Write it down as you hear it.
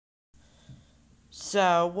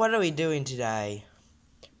So, what are we doing today?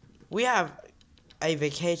 We have a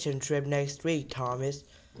vacation trip next week, Thomas.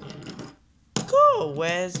 Cool,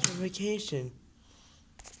 where's the vacation?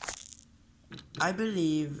 I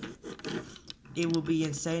believe it will be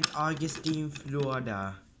in St. Augustine,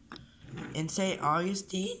 Florida. In St.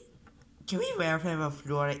 Augustine? Can we verify the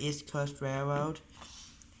Florida East Coast Railroad?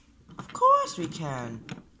 Of course we can.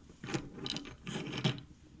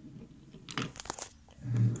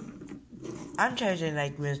 I'm changing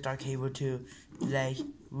Lake Windstar cable to Lake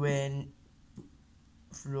Wind,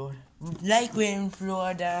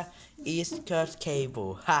 Florida East Coast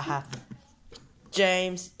cable. Haha.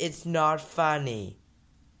 James, it's not funny.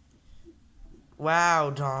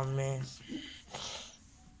 Wow, Thomas.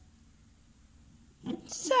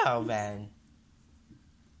 So then.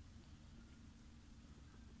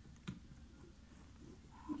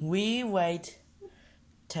 We wait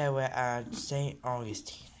till we're at St.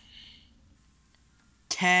 Augustine.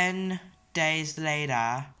 10 days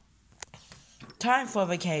later, time for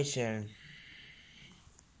vacation.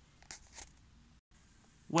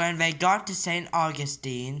 When they got to St.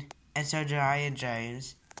 Augustine, and so did I and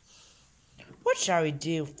James, what shall we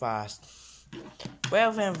do first?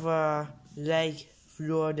 Well, then the Lake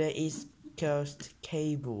Florida East Coast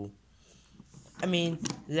cable.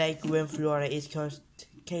 Lake Wind Florida East Coast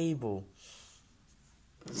cable.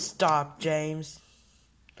 Stop, James.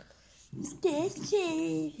 Stop,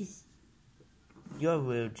 James. You're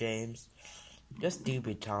rude, James. You're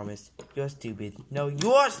stupid, Thomas. You're stupid. No,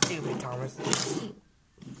 you're stupid, Thomas.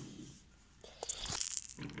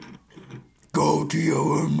 Go to your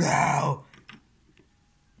room now.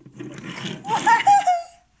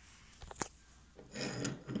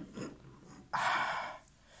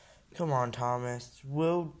 Come on, Thomas.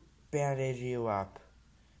 We'll bandage you up.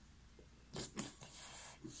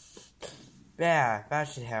 There, that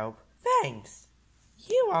should help. Thanks.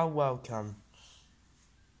 You are welcome.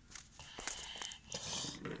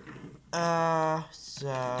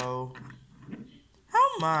 So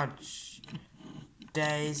how much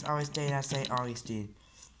days are we staying at St. Augustine?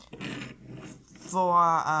 For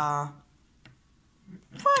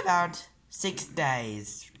about 6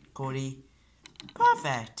 days, Cody.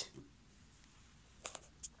 Perfect.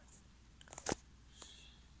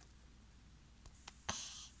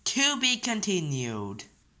 To be continued.